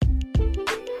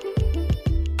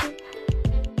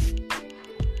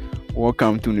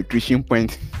Welcome to Nutrition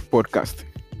Point Podcast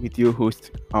with your host,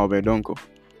 Albedonko.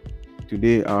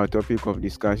 Today, our topic of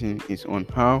discussion is on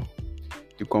how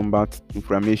to combat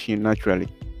inflammation naturally,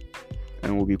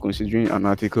 and we'll be considering an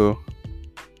article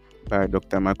by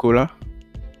Dr. Makola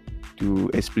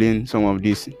to explain some of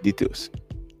these details,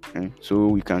 and so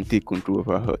we can take control of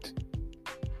our health.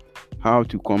 How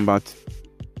to combat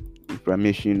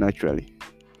inflammation naturally.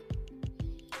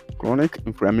 Chronic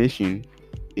inflammation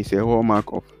is a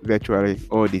hallmark of virtually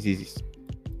all diseases,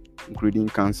 including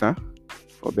cancer,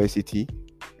 obesity,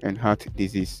 and heart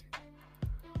disease.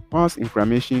 Whilst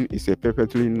inflammation is a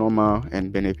perfectly normal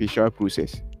and beneficial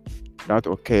process that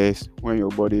occurs when your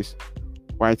body's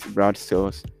white blood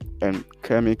cells and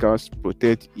chemicals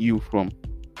protect you from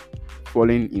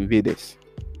foreign invaders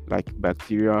like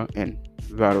bacteria and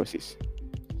viruses,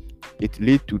 it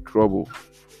leads to trouble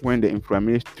when the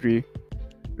inflammatory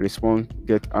response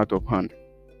gets out of hand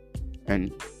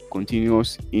and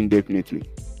continues indefinitely.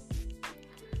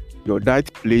 Your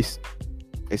diet plays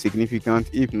a significant,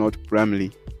 if not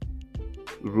primary,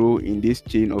 role in this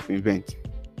chain of events,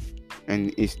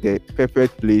 and is the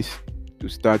perfect place to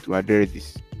start to address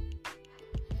this.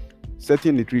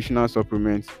 Certain nutritional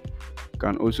supplements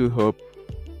can also help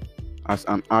as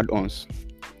an add-ons.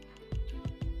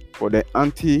 For the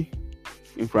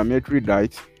anti-inflammatory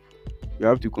diet, you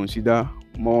have to consider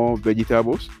more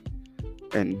vegetables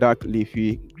and dark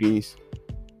leafy greens,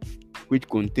 which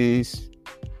contains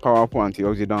powerful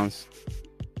antioxidants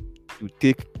to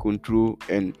take control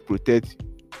and protect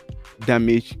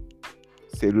damaged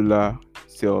cellular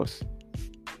cells.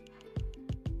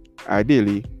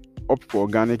 Ideally, opt for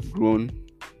organic grown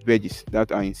veggies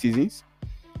that are in seasons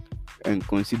and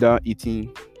consider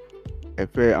eating a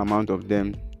fair amount of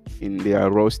them in their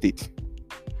raw state.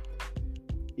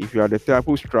 If you are the type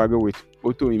who struggle with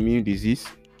autoimmune disease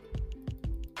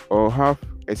or have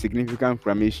a significant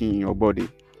inflammation in your body,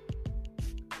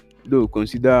 though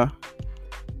consider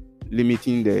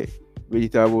limiting the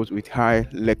vegetables with high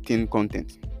lectin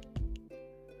content.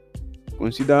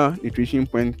 Consider Nutrition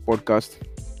Point Podcast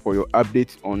for your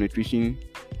updates on nutrition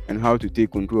and how to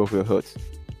take control of your health.